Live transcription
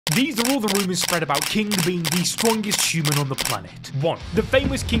These are all the rumours spread about King being the strongest human on the planet. 1. The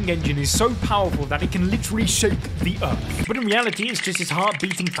famous King engine is so powerful that it can literally shake the earth. But in reality, it's just his heart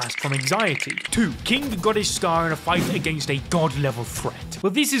beating fast from anxiety. 2. King got his scar in a fight against a god-level threat.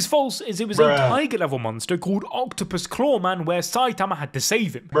 Well, this is false, as it was a tiger-level monster called Octopus Clawman where Saitama had to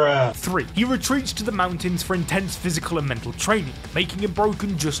save him. 3. He retreats to the mountains for intense physical and mental training, making him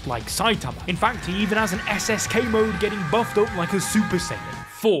broken just like Saitama. In fact, he even has an SSK mode getting buffed up like a Super Saiyan.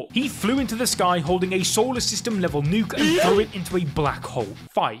 4. He flew into the sky holding a solar system level nuke and threw it into a black hole.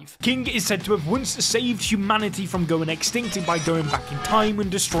 5. King is said to have once saved humanity from going extinct by going back in time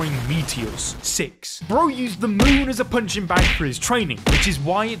and destroying meteors. 6. Bro used the moon as a punching bag for his training, which is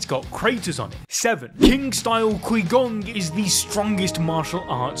why it's got craters on it. 7. King style Qigong is the strongest martial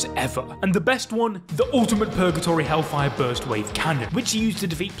arts ever. And the best one, the ultimate purgatory hellfire burst wave cannon, which he used to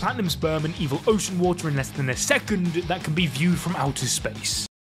defeat platinum sperm and evil ocean water in less than a second that can be viewed from outer space.